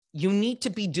you need to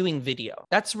be doing video.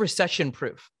 That's recession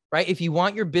proof, right? If you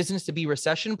want your business to be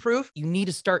recession proof, you need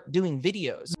to start doing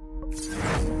videos.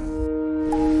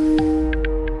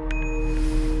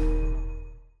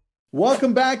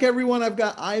 Welcome back, everyone. I've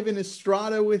got Ivan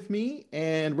Estrada with me,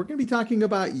 and we're going to be talking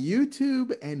about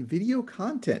YouTube and video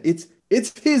content.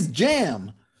 It's his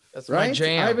jam. That's right? My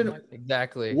jam. Ivan,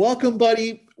 exactly. Welcome,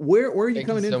 buddy. Where are you Thank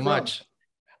coming you so in much. from?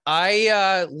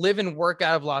 I live and work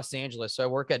out of Los Angeles. So I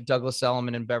work at Douglas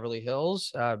Elliman in Beverly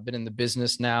Hills. I've been in the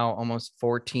business now almost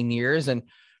 14 years and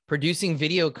producing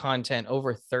video content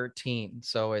over 13.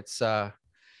 So it's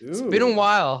been a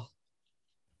while.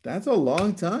 That's a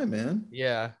long time, man.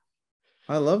 Yeah.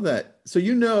 I love that. So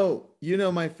you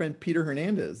know my friend Peter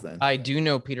Hernandez then. I do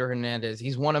know Peter Hernandez.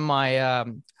 He's one of my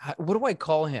what do I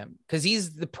call him? Because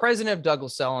he's the president of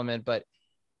Douglas Elliman, but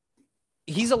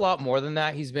he's a lot more than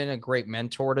that. He's been a great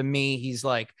mentor to me. He's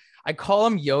like, I call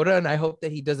him Yoda, and I hope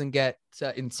that he doesn't get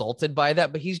insulted by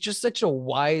that, but he's just such a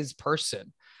wise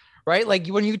person, right? Like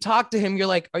when you talk to him, you're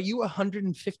like, are you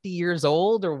 150 years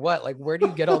old or what? Like, where do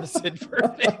you get all this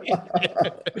information?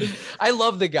 I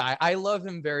love the guy. I love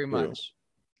him very much.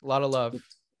 A lot of love.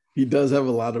 He does have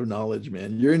a lot of knowledge,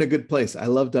 man. You're in a good place. I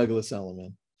love Douglas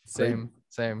Elliman. Same.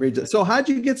 Great. So how'd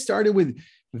you get started with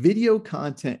video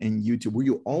content and YouTube? Were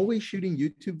you always shooting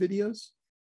YouTube videos?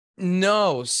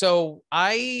 No. So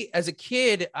as a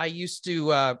kid, I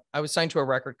was signed to a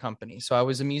record company. So I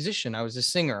was a musician. I was a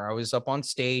singer. I was up on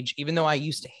stage, even though I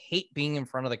used to hate being in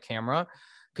front of the camera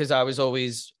because I was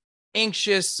always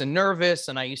anxious and nervous.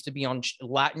 And I used to be on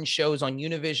Latin shows on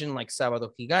Univision, like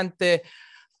Sábado Gigante.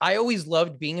 I always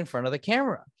loved being in front of the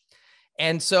camera.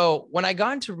 And so when I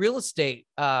got into real estate,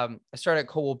 I started at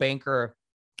Coldwell Banker.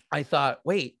 I thought,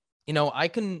 wait, I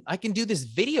can do this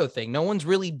video thing. No one's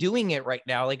really doing it right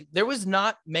now. Like there was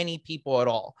not many people at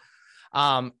all.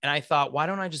 And I thought, why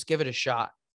don't I just give it a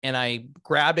shot? And I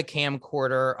grabbed a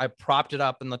camcorder. I propped it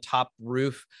up in the top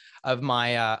roof of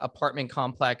my apartment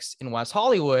complex in West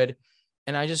Hollywood.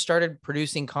 And I just started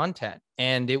producing content.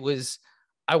 And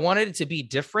I wanted it to be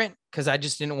different because I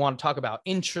just didn't want to talk about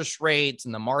interest rates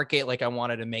and the market. Like I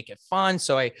wanted to make it fun.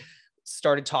 So I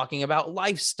started talking about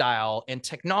lifestyle and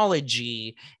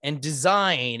technology and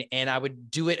design. And I would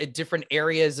do it at different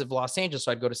areas of Los Angeles.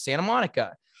 So I'd go to Santa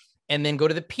Monica and then go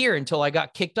to the pier until I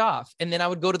got kicked off. And then I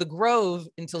would go to the Grove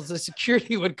until the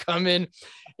security would come in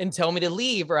and tell me to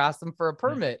leave or ask them for a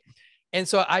permit. And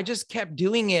so I just kept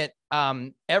doing it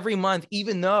every month,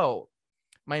 even though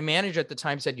my manager at the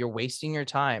time said, you're wasting your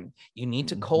time. You need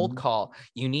to cold call.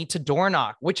 You need to door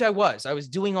knock, which I was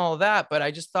doing all of that. But I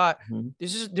just thought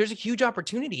there's a huge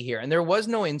opportunity here. And there was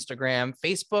no Instagram.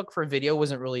 Facebook for video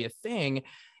wasn't really a thing.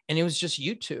 And it was just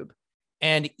YouTube.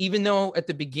 And even though at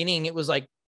the beginning it was like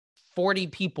 40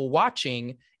 people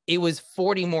watching, it was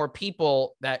 40 more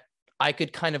people that I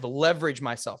could kind of leverage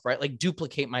myself, right? Like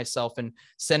duplicate myself and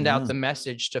send out the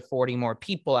message to 40 more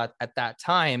people at that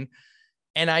time.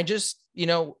 And I just,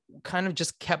 kind of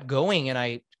just kept going. And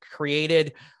I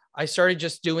started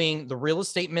just doing the Real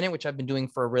Estate Minute, which I've been doing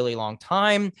for a really long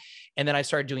time. And then I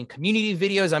started doing community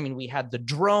videos. I mean, we had the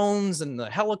drones and the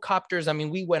helicopters. I mean,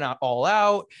 we went all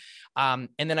out. And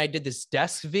then I did this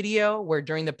desk video where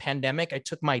during the pandemic, I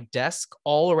took my desk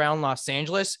all around Los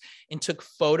Angeles and took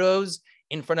photos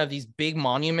in front of these big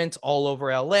monuments all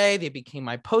over LA. They became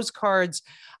my postcards.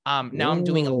 Now I'm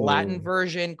doing a Latin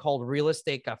version called Real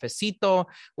Estate Cafecito,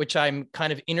 which I'm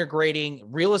kind of integrating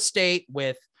real estate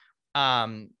with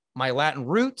my Latin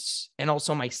roots and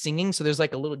also my singing. So there's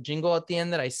like a little jingle at the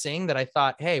end that I sing that I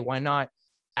thought, hey, why not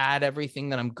add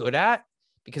everything that I'm good at?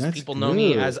 Because people know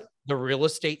me as the real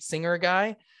estate singer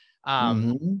guy.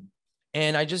 And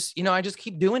I just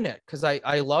keep doing it because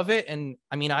I love it. And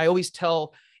I mean, I always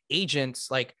tell agents,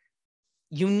 like,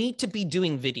 you need to be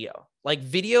doing video. Like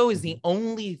video is the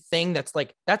only thing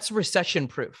that's recession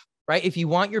proof, right? If you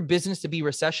want your business to be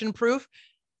recession proof,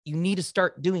 you need to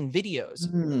start doing videos.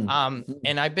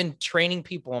 And I've been training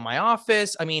people in my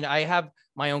office. I mean, I have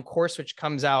my own course, which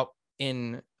comes out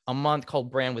in a month called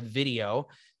Brand with Video.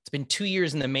 It's been 2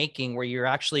 years in the making where you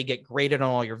actually get graded on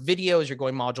all your videos. You're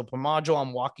going module per module.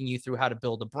 I'm walking you through how to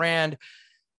build a brand.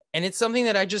 And it's something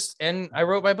that I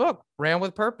wrote my book, Brand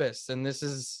with Purpose. And this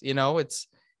is,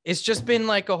 it's just been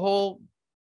like a whole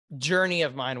journey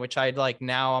of mine, which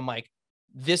now I'm like,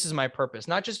 this is my purpose,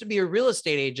 not just to be a real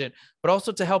estate agent, but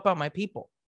also to help out my people,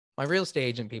 my real estate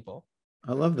agent people.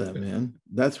 I love that, man.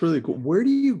 That's really cool. Where do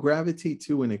you gravitate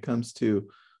to when it comes to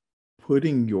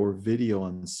putting your video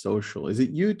on social? Is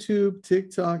it YouTube,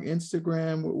 TikTok,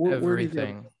 Instagram?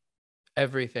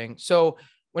 Everything. So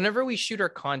whenever we shoot our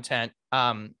content,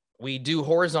 we do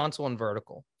horizontal and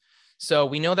vertical. So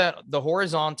we know that the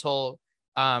horizontal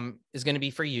is going to be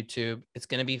for YouTube. It's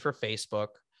going to be for Facebook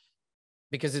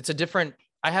because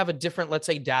I have a different, let's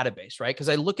say, database, right? Because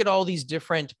I look at all these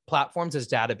different platforms as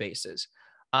databases.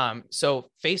 So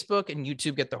Facebook and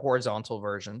YouTube get the horizontal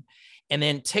version, and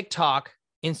then TikTok,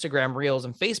 Instagram Reels,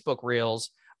 and Facebook Reels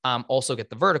also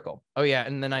get the vertical. Oh yeah,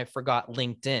 and then I forgot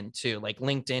LinkedIn too. Like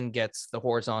LinkedIn gets the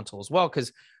horizontal as well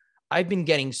because I've been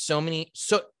getting so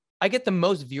I get the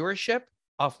most viewership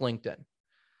off LinkedIn.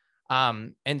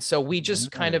 And so we just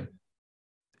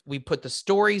we put the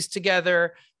stories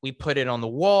together, we put it on the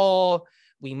wall,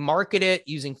 we market it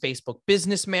using Facebook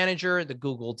Business Manager, the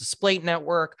Google Display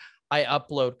Network. I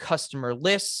upload customer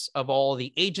lists of all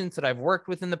the agents that I've worked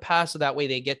with in the past. So that way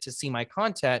they get to see my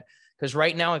content. Because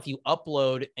right now, if you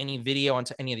upload any video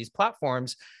onto any of these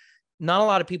platforms, not a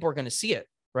lot of people are going to see it,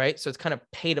 right? So it's kind of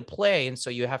pay to play. And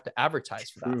so you have to advertise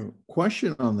for that.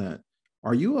 Question on that.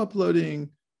 Are you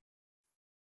uploading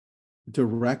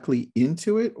directly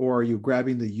into it, or are you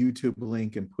grabbing the YouTube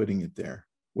link and putting it there?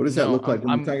 What does that look like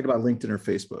when you're talking about LinkedIn or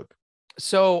Facebook?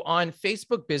 So on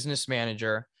Facebook Business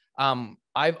Manager, I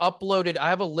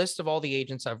have a list of all the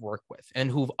agents I've worked with and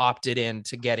who've opted in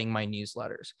to getting my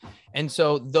newsletters. And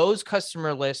so those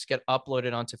customer lists get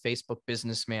uploaded onto Facebook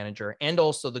Business Manager and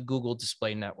also the Google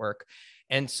Display Network.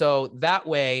 And so that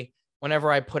way,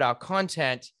 whenever I put out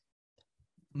content,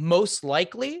 most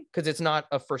likely, because it's not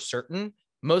a for certain,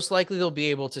 most likely they'll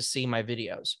be able to see my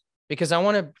videos because I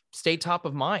want to stay top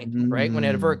of mind, right?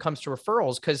 Whenever it comes to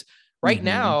referrals, because right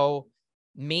now,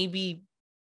 maybe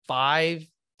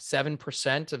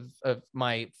 5-7% of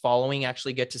my following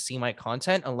actually get to see my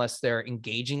content unless they're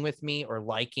engaging with me or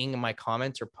liking my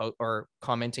comments or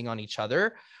commenting on each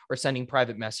other or sending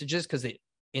private messages, because the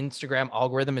Instagram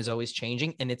algorithm is always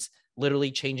changing, and it's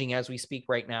literally changing as we speak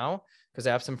right now because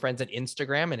I have some friends at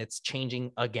Instagram and it's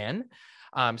changing again.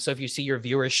 So if you see your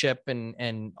viewership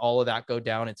and all of that go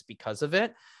down, it's because of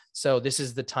it. So this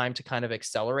is the time to kind of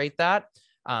accelerate that.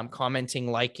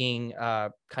 Commenting, liking,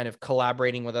 kind of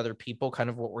collaborating with other people, kind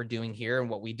of what we're doing here and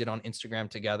what we did on Instagram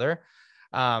together.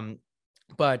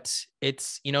 But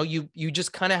it's, you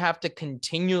just kind of have to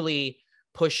continually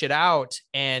push it out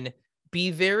and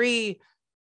be very,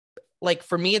 like,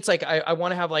 for me, it's like, I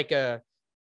want to have like a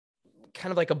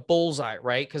kind of like a bullseye,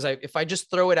 right? Because if I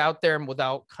just throw it out there and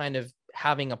without kind of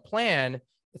having a plan,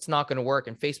 it's not going to work.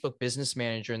 And Facebook Business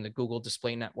Manager and the Google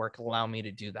Display Network allow me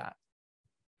to do that.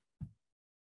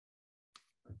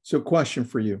 So question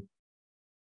for you.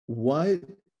 What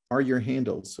are your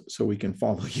handles so we can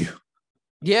follow you?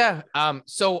 Yeah.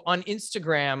 So on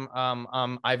Instagram,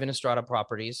 Ivan Estrada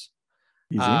Properties.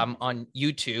 On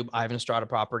YouTube, Ivan Estrada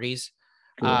Properties.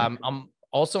 Cool. I'm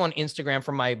also on Instagram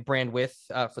for my brand with,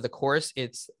 for the course,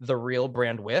 it's The Real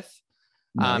Brand With.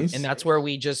 Nice. And that's where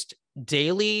we just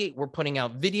daily, we're putting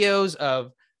out videos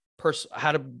of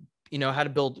how to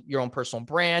build your own personal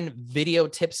brand, video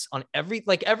tips on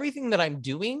everything that I'm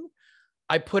doing,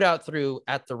 I put out through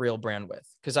at The Real Brand With.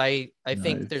 Cause I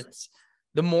think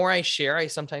the more I share, I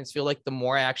sometimes feel like the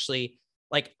more I actually,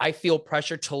 I feel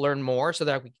pressure to learn more so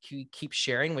that we keep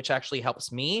sharing, which actually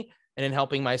helps me. And in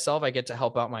helping myself, I get to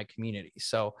help out my community.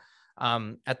 So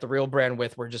at The Real Brand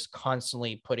With, we're just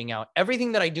constantly putting out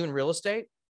everything that I do in real estate.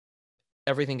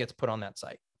 Everything gets put on that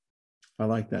site. I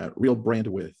like that. Real Brand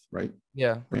With, right?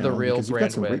 Yeah. The Real Brand With. You've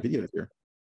got some great videos here.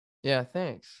 Yeah.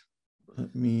 Thanks.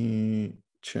 Let me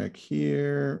check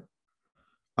here.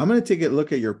 I'm going to take a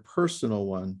look at your personal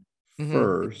one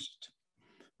first,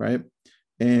 right?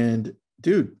 And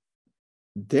dude,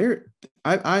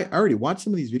 I already watched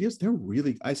some of these videos. They're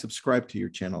really, I subscribe to your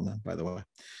channel now, by the way.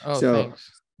 Oh, so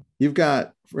thanks. You've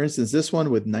got, for instance, this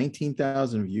one with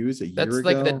 19,000 views a year ago. That's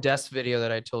like the desk video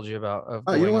that I told you about of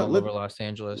going all over Los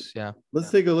Angeles. Yeah.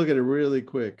 Let's take a look at it really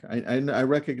quick. I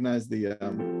recognize the.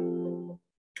 I'm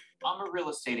a real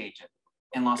estate agent,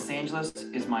 and Los Angeles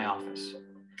is my office.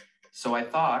 So I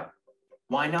thought,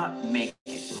 why not make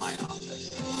it my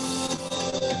office?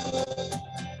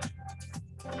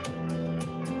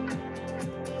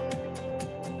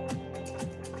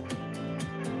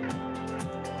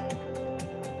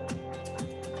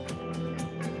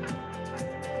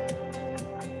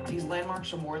 These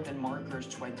landmarks are more than markers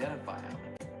to identify them.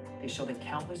 They show the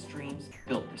countless dreams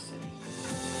built the city.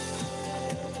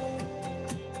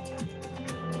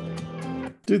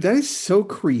 Dude, that is so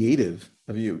creative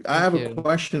of you. I have a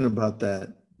question about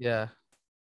that. Yeah.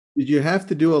 Did you have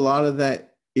to do a lot of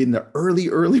that in the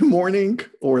early morning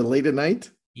or late at night?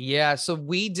 Yeah. So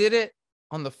we did it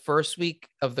on the first week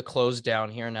of the close down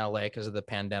here in LA because of the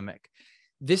pandemic.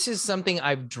 This is something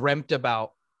I've dreamt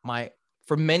about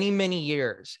for many, many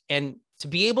years. And to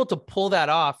be able to pull that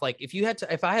off, like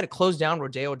if I had to close down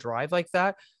Rodeo Drive like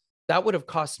that, that would have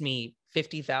cost me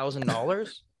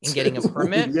 $50,000 in getting a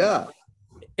permit. Yeah.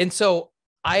 And so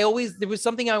there was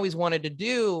something I always wanted to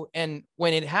do. And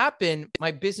when it happened,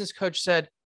 my business coach said,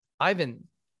 Ivan,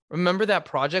 remember that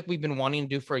project we've been wanting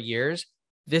to do for years?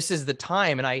 This is the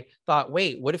time. And I thought,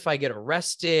 wait, what if I get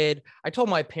arrested? I told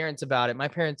my parents about it. My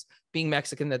parents, being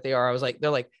Mexican that they are, they're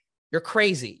like, you're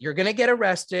crazy. You're going to get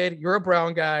arrested. You're a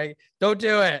brown guy. Don't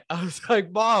do it. I was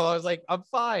like, Mom, I was like, I'm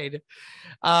fine.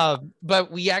 But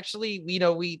we actually,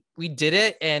 we did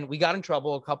it, and we got in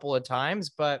trouble a couple of times,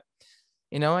 but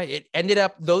it ended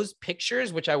up, those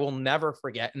pictures, which I will never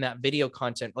forget, in that video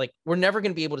content, like, we're never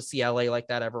going to be able to see LA like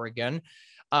that ever again.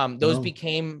 Those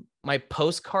became my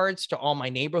postcards to all my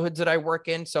neighborhoods that I work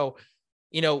in. So,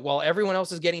 while everyone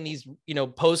else is getting these,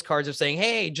 postcards of saying,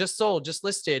 hey, just sold, just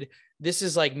listed, this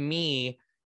is like me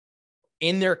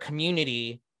in their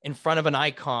community in front of an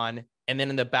icon. And then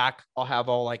in the back, I'll have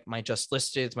all like my just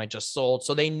listed, my just sold.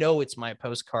 So they know it's my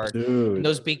postcard. Dude. And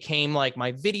those became like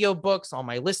my video books, all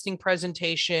my listing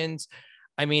presentations.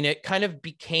 I mean, it kind of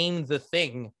became the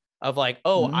thing of like,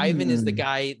 oh, Ivan is the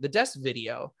guy, the desk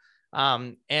video.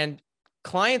 And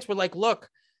clients were like, look,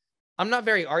 I'm not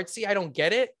very artsy. I don't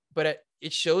get it, but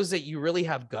it shows that you really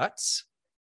have guts.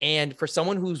 And for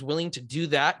someone who's willing to do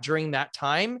that during that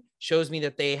time, shows me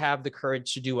that they have the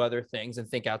courage to do other things and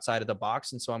think outside of the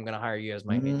box. And so I'm going to hire you as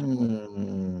my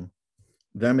agent.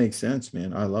 That makes sense,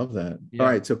 man. I love that. Yeah. All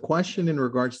right. So question in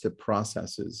regards to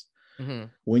processes. Mm-hmm.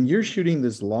 When you're shooting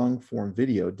this long form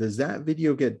video, does that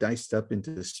video get diced up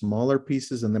into smaller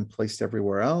pieces and then placed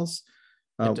everywhere else?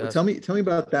 Tell me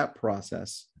about that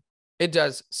process. It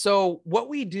does. So what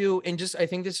we do, and I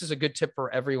think this is a good tip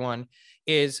for everyone,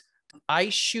 is I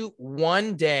shoot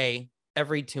one day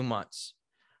every 2 months.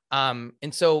 And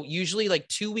so usually like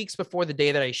 2 weeks before the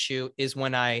day that I shoot is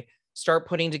when I start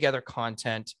putting together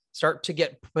content,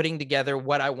 putting together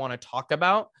what I want to talk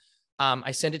about.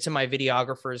 I send it to my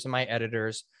videographers and my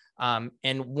editors.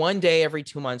 And one day every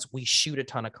 2 months, we shoot a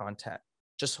ton of content,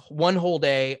 just one whole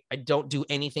day. I don't do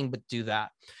anything but do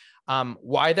that.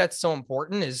 Why that's so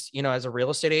important is, as a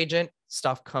real estate agent,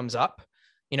 stuff comes up,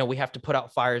 we have to put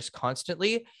out fires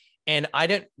constantly. And I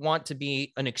didn't want to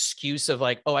be an excuse of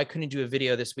like, oh, I couldn't do a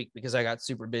video this week because I got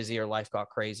super busy or life got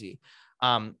crazy.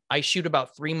 I shoot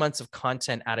about 3 months of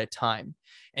content at a time.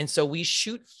 And so we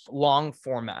shoot long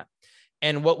format.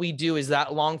 And what we do is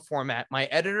that long format, my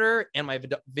editor and my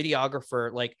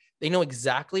videographer, like, they know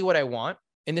exactly what I want.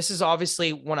 And this is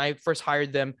obviously when I first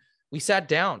hired them, we sat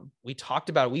down, we talked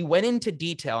about it. We went into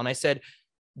detail and I said,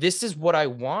 this is what I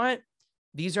want.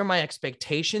 These are my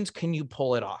expectations. Can you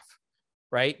pull it off?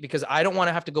 Right? Because I don't want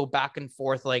to have to go back and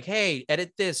forth like, hey,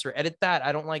 edit this or edit that.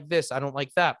 I don't like this. I don't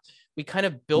like that. We kind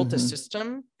of built a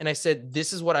system, and I said,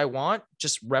 this is what I want.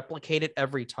 Just replicate it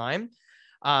every time.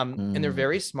 And they're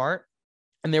very smart,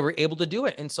 and they were able to do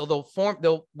it. And so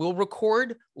we'll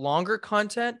record longer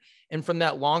content. And from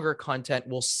that longer content,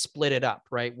 we'll split it up,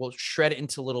 right? We'll shred it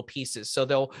into little pieces. So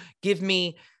they'll give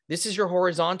me, this is your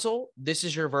horizontal. This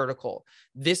is your vertical.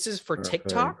 This is for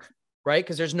TikTok, right?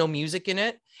 Because there's no music in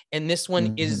it. And this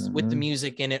one is with the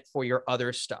music in it for your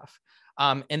other stuff.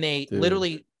 And they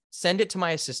literally send it to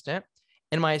my assistant,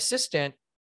 and my assistant,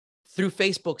 through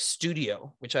Facebook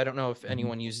Studio, which I don't know if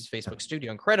anyone uses Facebook Studio,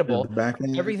 incredible.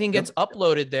 Everything gets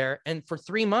uploaded there. And for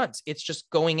 3 months, it's just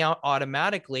going out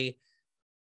automatically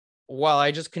while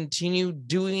I just continue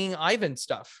doing Ivan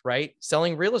stuff, right?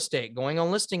 Selling real estate, going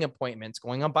on listing appointments,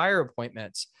 going on buyer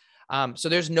appointments. So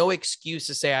there's no excuse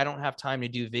to say, I don't have time to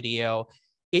do video.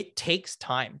 It takes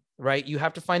time, right? You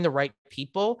have to find the right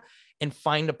people and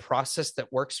find a process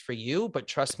that works for you. But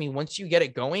trust me, once you get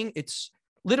it going, it's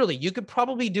literally, you could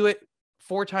probably do it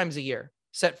 4 times a year,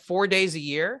 set 4 days a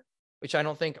year, which I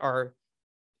don't think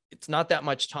it's not that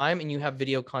much time. And you have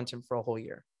video content for a whole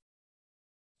year.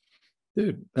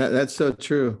 Dude, that's so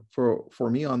true. For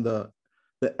me on the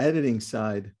editing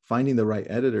side, finding the right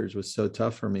editors was so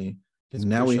tough for me. And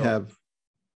now we have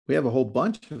a whole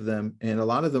bunch of them, and a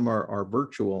lot of them are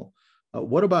virtual.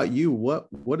 What about you? What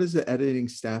does the editing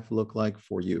staff look like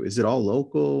for you? Is it all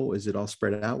local? Is it all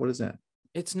spread out? What is that?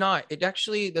 It's not.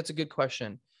 That's a good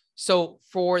question. So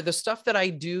for the stuff that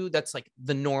I do, that's like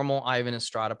the normal Ivan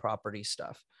Estrada property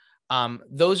stuff.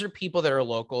 Those are people that are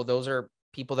local. Those are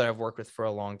people that I've worked with for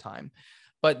a long time.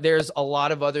 But there's a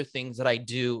lot of other things that I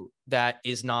do that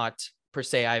is not per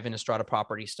se Ivan Estrada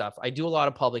property stuff. I do a lot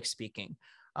of public speaking.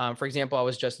 For example, I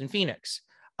was just in Phoenix.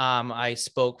 I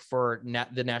spoke for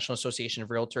the National Association of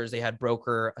Realtors. They had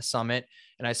broker a summit,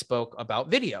 and I spoke about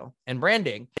video and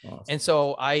branding. Awesome. And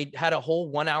so I had a whole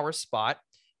 1 hour spot,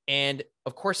 And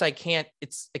of course I can't,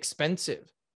 it's expensive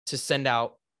to send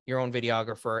out your own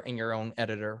videographer and your own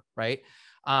editor. Right.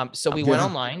 So we went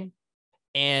online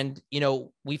and, you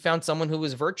know, we found someone who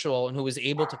was virtual and who was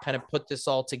able to kind of put this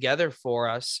all together for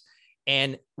us.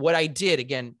 And what I did,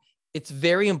 again, it's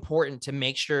very important to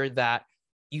make sure that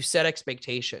you set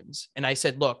expectations. And I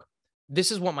said, look,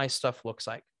 this is what my stuff looks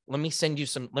like. Let me send you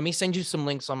some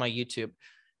links on my YouTube.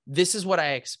 This is what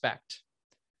I expect,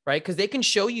 right? Because they can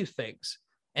show you things,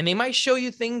 and they might show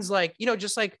you things like, you know,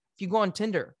 just like if you go on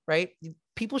Tinder, right?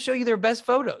 People show you their best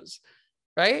photos,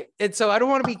 right? And so I don't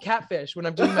want to be catfish when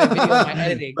I'm doing my video and my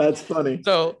editing. That's funny.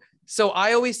 So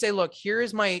I always say, look,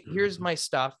 here's my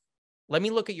stuff. Let me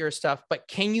look at your stuff, but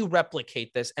can you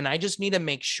replicate this? And I just need to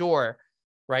make sure,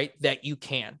 right, that you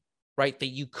can, right, that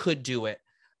you could do it.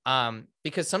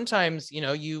 Because sometimes, you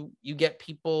know, you get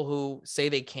people who say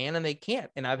they can and they can't.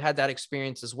 And I've had that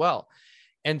experience as well.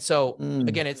 And so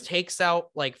again, it takes out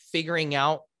like figuring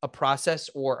out a process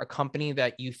or a company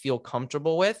that you feel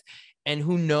comfortable with and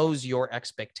who knows your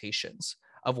expectations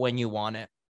of when you want it.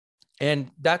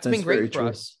 And that's been great for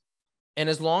us. And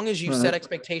as long as you set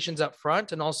expectations up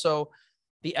front, and also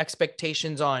the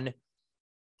expectations on,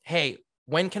 hey,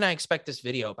 when can I expect this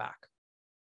video back?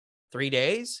 3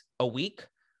 days, a week?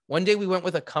 One day we went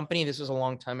with a company. This was a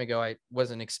long time ago. I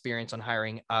wasn't experienced on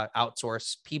hiring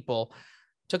outsource people.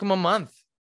 Took them a month.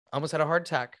 Almost had a heart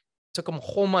attack. Took them a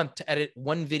whole month to edit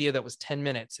one video that was 10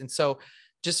 minutes. And so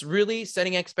just really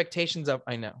setting expectations up.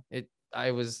 I know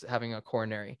I was having a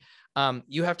coronary.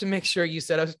 You have to make sure you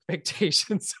set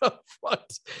expectations up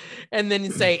front, and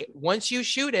then say, once you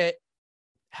shoot it,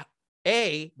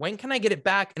 A, when can I get it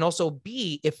back? And also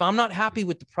B, if I'm not happy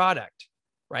with the product,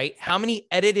 right? How many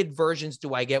edited versions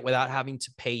do I get without having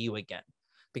to pay you again?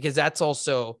 Because that's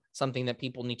also something that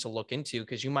people need to look into,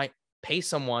 because you might pay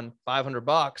someone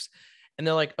 $500 and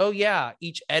they're like, oh yeah,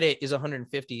 each edit is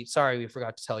 150. Sorry, we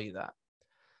forgot to tell you that.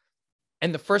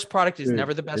 And the first product is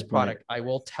never the best product. I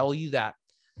will tell you that,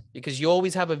 because you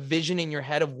always have a vision in your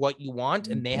head of what you want,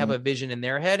 and they have a vision in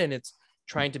their head, and it's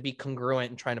trying to be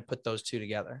congruent and trying to put those two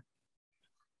together.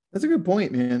 That's a good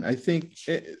point, man. I think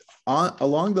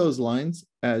along those lines,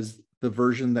 as the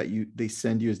version that they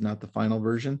send you is not the final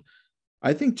version,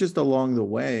 I think just along the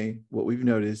way, what we've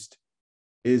noticed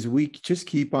is we just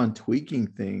keep on tweaking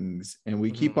things, and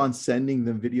we keep on sending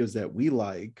them videos that we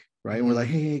like, right? And we're like,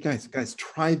 hey, guys,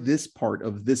 try this part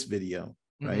of this video,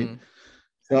 right?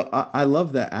 So I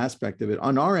love that aspect of it.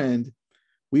 On our end,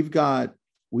 we've got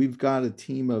a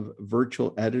team of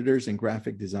virtual editors and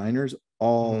graphic designers,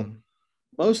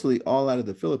 mostly all out of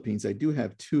the Philippines. I do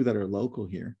have 2 that are local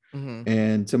here.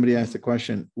 And somebody asked a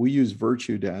question. We use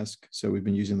VirtueDesk, so we've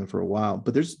been using them for a while.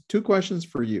 But there's 2 questions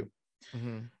for you.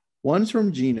 One's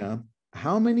from Gina.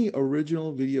 How many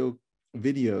original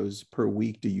videos per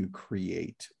week do you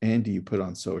create, and do you put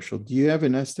on social? Do you have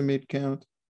an estimate count?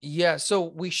 Yeah, so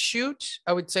we shoot,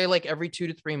 I would say, like every 2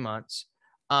 to 3 months.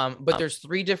 But there's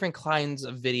 3 different kinds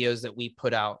of videos that we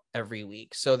put out every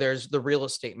week. So there's the Real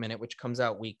Estate Minute, which comes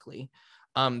out weekly.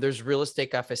 There's Real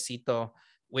Estate Cafecito,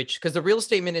 because the Real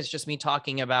Estate Minute is just me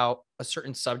talking about a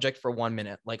certain subject for 1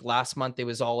 minute. Like last month, it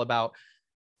was all about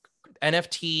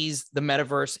NFTs, the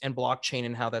metaverse, and blockchain,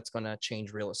 and how that's going to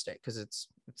change real estate, because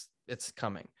it's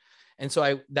coming. And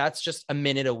so that's just a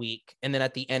minute a week. And then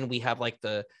at the end, we have like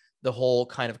the whole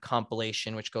kind of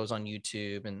compilation, which goes on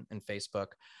YouTube and Facebook.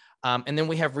 And then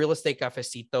we have Real Estate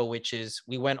Cafecito, which is,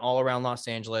 we went all around Los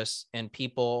Angeles, and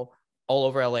people all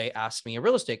over LA asked me a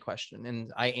real estate question,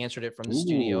 and I answered it from the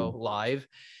studio live.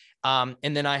 And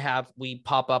then we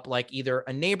pop up like either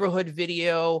a neighborhood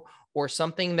video or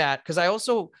something that, because I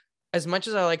also, as much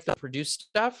as I like the produced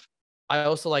stuff, I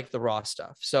also like the raw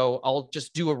stuff. So I'll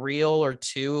just do a reel or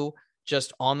 2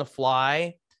 just on the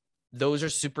fly. Those are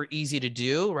super easy to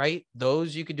do, right?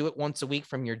 Those you could do it once a week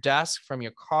from your desk, from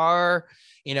your car,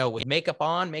 you know, with makeup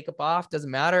on, makeup off, doesn't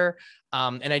matter.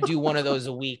 And I do one of those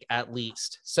a week at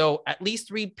least. So at least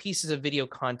 3 pieces of video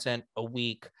content a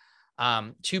week,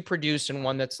 2 produced and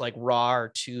 1 that's like raw,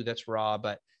 or 2 that's raw.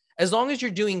 But as long as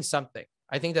you're doing something,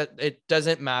 I think that it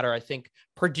doesn't matter. I think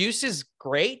produce is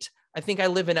great. I think I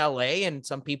live in LA, and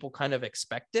some people kind of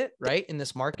expect it, right, in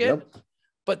this market. Yep.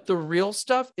 But the real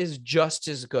stuff is just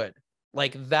as good.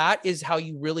 Like that is how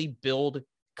you really build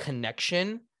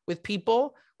connection with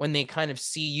people, when they kind of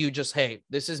see you just, hey,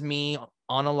 this is me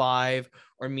on a live,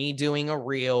 or me doing a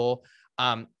reel.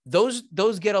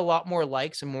 Those get a lot more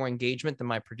likes and more engagement than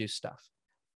my produced stuff.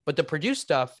 But the produced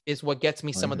stuff is what gets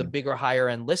me some of the bigger, higher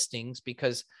end listings,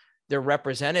 because their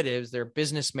representatives, their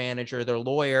business manager, their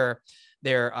lawyer,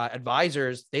 their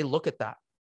advisors, they look at that.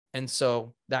 And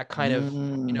so that kind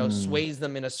of, sways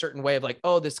them in a certain way of like,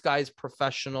 oh, this guy's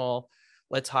professional,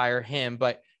 let's hire him.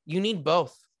 But you need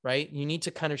both, right? You need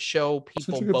to kind of show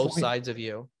people both sides of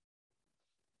you.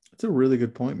 That's a really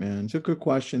good point, man. It's a good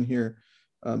question here.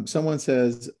 Someone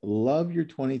says, love your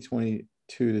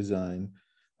 2022 design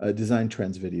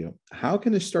trends video. How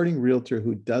can a starting realtor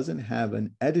who doesn't have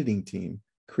an editing team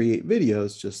create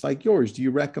videos just like yours? Do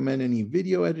you recommend any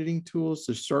video editing tools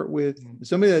to start with?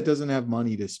 Somebody that doesn't have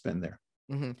money to spend there.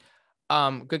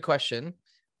 Good question.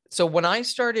 So when I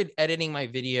started editing my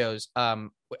videos,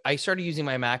 I started using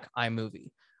my Mac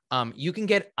iMovie. You can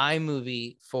get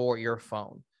iMovie for your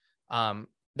phone.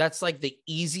 That's like the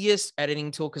easiest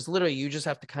editing tool because literally you just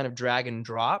have to kind of drag and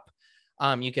drop.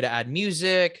 You could add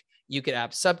music, you could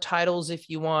add subtitles if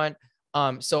you want.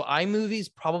 So iMovie is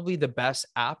probably the best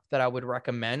app that I would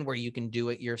recommend where you can do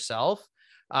it yourself.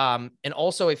 And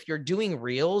also if you're doing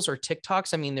reels or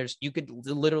TikToks, I mean, you could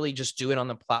literally just do it on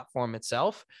the platform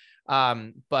itself.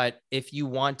 But if you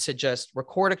want to just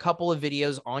record a couple of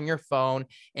videos on your phone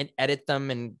and edit them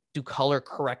and do color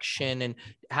correction and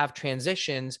have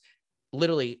transitions,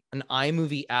 literally an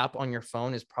iMovie app on your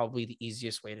phone is probably the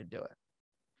easiest way to do it.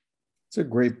 It's a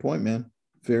great point, man.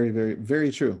 Very, very,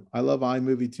 very true. I love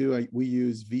iMovie too. We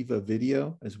use Viva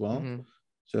Video as well.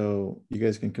 So you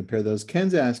guys can compare those.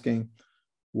 Ken's asking,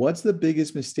 what's the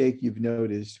biggest mistake you've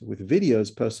noticed with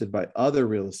videos posted by other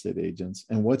real estate agents?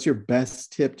 And what's your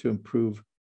best tip to improve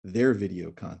their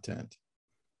video content?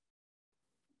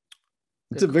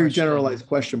 It's a very generalized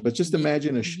question, but just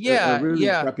imagine a really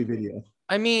crappy video.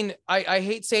 I mean, I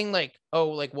hate saying like, oh,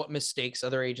 like what mistakes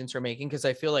other agents are making, because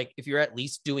I feel like if you're at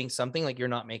least doing something, like you're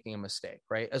not making a mistake,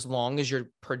 right? As long as you're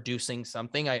producing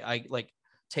something, I like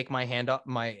take my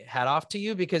hat off to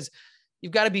you, because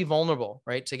you've got to be vulnerable,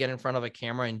 right? To get in front of a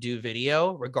camera and do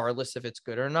video, regardless if it's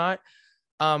good or not.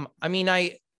 I mean,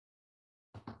 I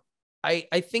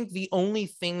think the only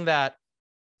thing that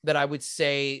I would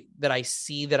say that I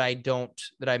see that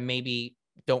I maybe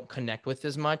don't connect with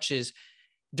as much is,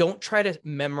 don't try to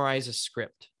memorize a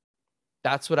script.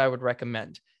 That's what I would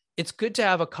recommend. It's good to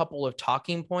have a couple of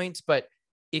talking points, but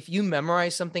if you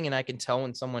memorize something, and I can tell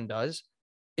when someone does,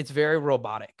 it's very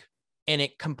robotic and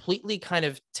it completely kind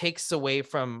of takes away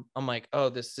from, I'm like,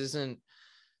 oh,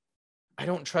 I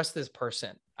don't trust this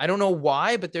person. I don't know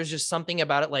why, but there's just something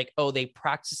about it. Like, oh, they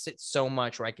practiced it so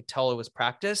much, or I could tell it was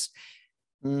practiced.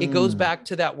 It goes back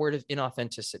to that word of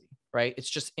inauthenticity, right? It's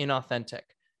just inauthentic.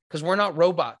 Because we're not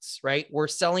robots, right? We're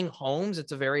selling homes.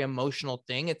 It's a very emotional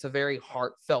thing. It's a very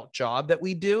heartfelt job that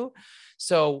we do.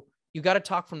 So you got to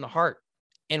talk from the heart.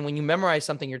 And when you memorize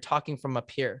something, you're talking from up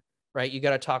here, right? You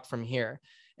got to talk from here.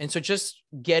 And so just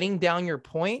getting down your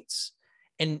points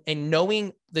and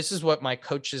knowing, this is what my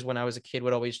coaches when I was a kid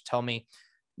would always tell me,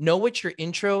 know what your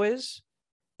intro is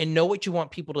and know what you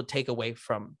want people to take away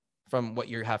from what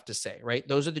you have to say, right?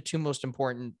 Those are the two most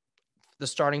important, the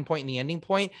starting point and the ending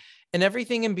point. And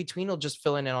everything in between will just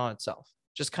fill in on itself.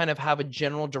 Just kind of have a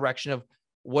general direction of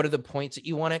what are the points that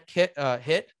you want to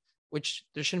hit, which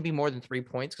there shouldn't be more than 3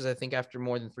 points, because I think after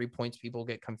more than 3 points, people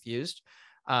get confused.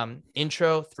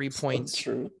 Intro, 3 points. So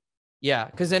true. Yeah,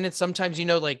 because then it's sometimes,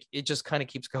 like it just kind of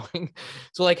keeps going.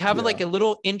 So like having like a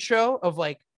little intro of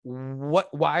like,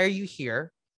 why are you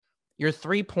here? Your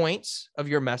 3 points of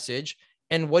your message,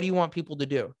 and what do you want people to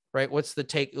do? Right? What's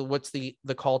the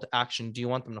call to action? Do you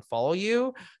want them to follow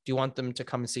you? Do you want them to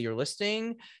come and see your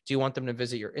listing? Do you want them to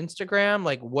visit your Instagram?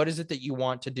 Like, what is it that you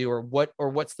want to do, or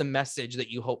what's the message that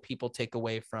you hope people take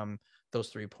away from those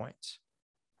 3 points?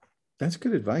 That's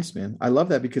good advice, man. I love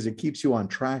that because it keeps you on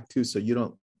track too. So you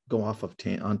don't go off of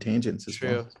on tangents as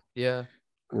well. Yeah.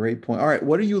 Great point. All right.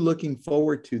 What are you looking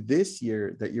forward to this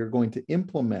year that you're going to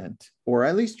implement, or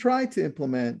at least try to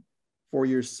implement, for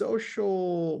your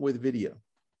social with video?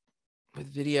 With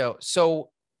video. So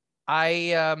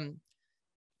so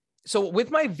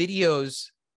with my videos,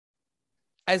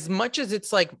 as much as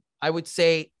it's like, I would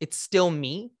say it's still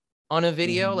me on a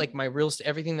video, like my real estate,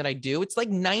 everything that I do, it's like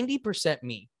 90%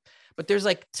 me, but there's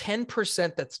like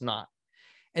 10% that's not.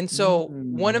 And so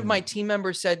one of my team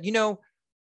members said,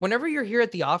 whenever you're here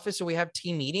at the office or we have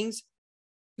team meetings,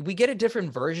 we get a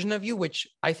different version of you, which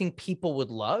I think people would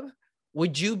love.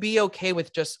 Would you be okay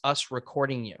with just us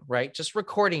recording you, right? Just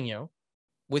recording you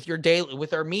with your daily,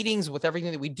 with our meetings, with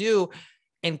everything that we do,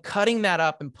 and cutting that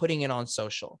up and putting it on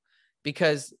social?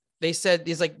 Because they said,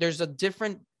 it's like, that's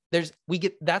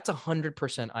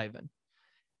 100% Ivan.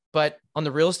 But on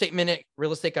the Real Estate Minute,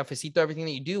 Real Estate Cafecito, everything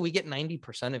that you do, we get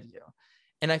 90% of you.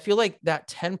 And I feel like that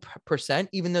 10%,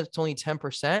 even though it's only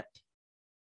 10%,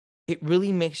 it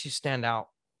really makes you stand out.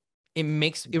 It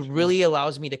really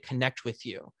allows me to connect with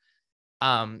you.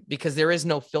 because there is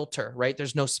no filter, right?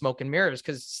 There's no smoke and mirrors,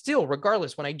 because still,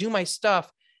 regardless, when I do my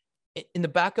stuff in the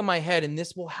back of my head, and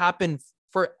this will happen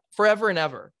for forever and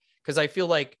ever, because I feel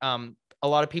like a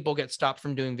lot of people get stopped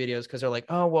from doing videos because they're like,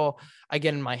 oh, well, I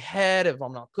get in my head if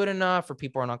I'm not good enough, or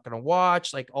people are not going to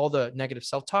watch, like all the negative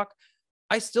self-talk.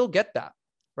 I still get that,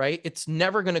 right? It's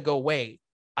never going to go away.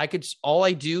 All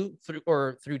I do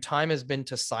through time has been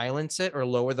to silence it or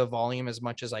lower the volume as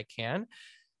much as I can.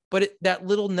 But that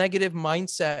little negative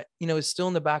mindset, is still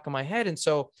in the back of my head. And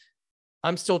so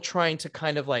I'm still trying to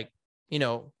kind of like,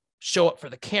 show up for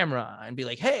the camera and be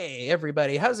like, hey,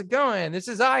 everybody, how's it going? This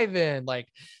is Ivan. Like,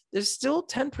 there's still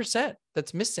 10%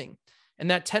 that's missing.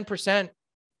 And that 10%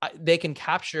 they can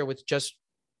capture with just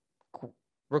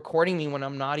recording me when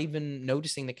I'm not even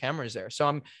noticing the cameras there.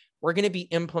 So we're going to be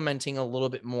implementing a little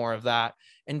bit more of that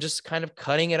and just kind of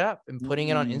cutting it up and putting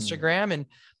it on Instagram.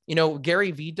 And,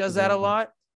 Gary Vee does that a lot.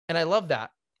 And I love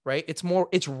that, right? It's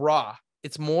raw.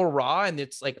 It's more raw and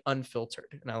it's like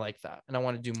unfiltered. And I like that. And I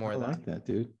want to do more of that. I like that,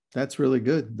 dude. That's really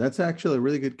good. That's actually a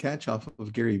really good catch off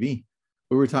of Gary Vee.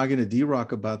 We were talking to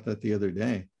D-Rock about that the other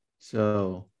day.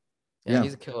 So yeah,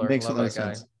 he's a killer. Makes a lot of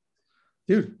sense.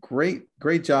 Dude, great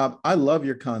job. I love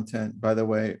your content, by the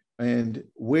way. And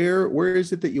where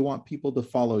is it that you want people to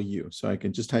follow you? So I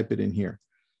can just type it in here.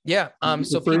 Yeah.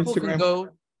 So people can go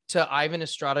to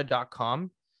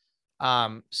ivanastrada.com.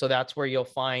 So that's where you'll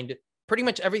find pretty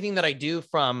much everything that I do,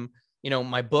 from,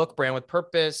 my book, Brand with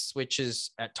Purpose, which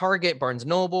is at Target, Barnes &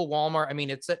 Noble, Walmart. I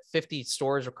mean, it's at 50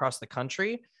 stores across the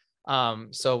country.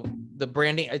 So the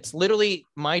branding, it's literally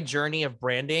my journey of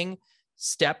branding,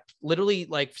 literally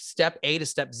like step A to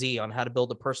step Z on how to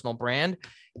build a personal brand.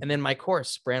 And then my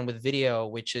course, Brand with Video,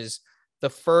 which is the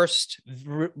first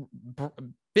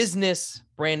business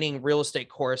branding real estate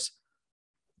course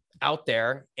out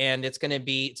there. And it's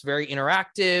very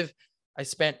interactive. I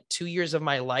spent 2 years of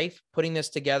my life putting this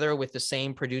together with the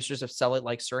same producers of Sell It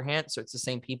Like Serhant. So it's the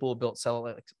same people who built Sell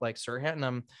It Like Serhant.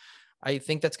 And I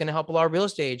think that's going to help a lot of real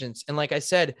estate agents. And like I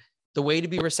said, the way to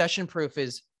be recession proof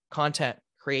is content,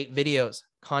 create videos,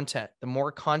 content. The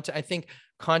more content, I think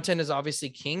content is obviously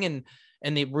king,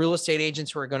 and the real estate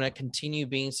agents who are going to continue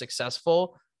being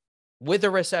successful with a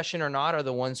recession or not are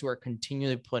the ones who are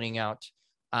continually putting out,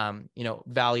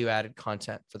 value-added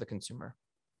content for the consumer.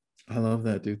 I love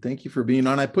that, dude. Thank you for being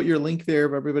on. I put your link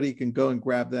there. Everybody can go and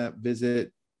grab that,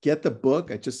 visit, get the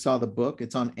book. I just saw the book.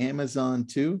 It's on Amazon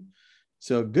too.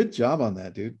 So good job on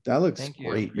that, dude. That looks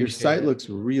great. Your site looks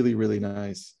really, really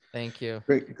nice. Thank you.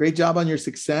 Great job on your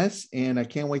success. And I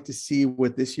can't wait to see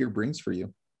what this year brings for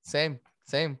you. Same.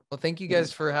 Well, thank you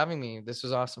guys for having me. This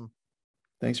was awesome.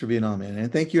 Thanks for being on, man.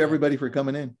 And thank you everybody for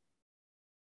coming in.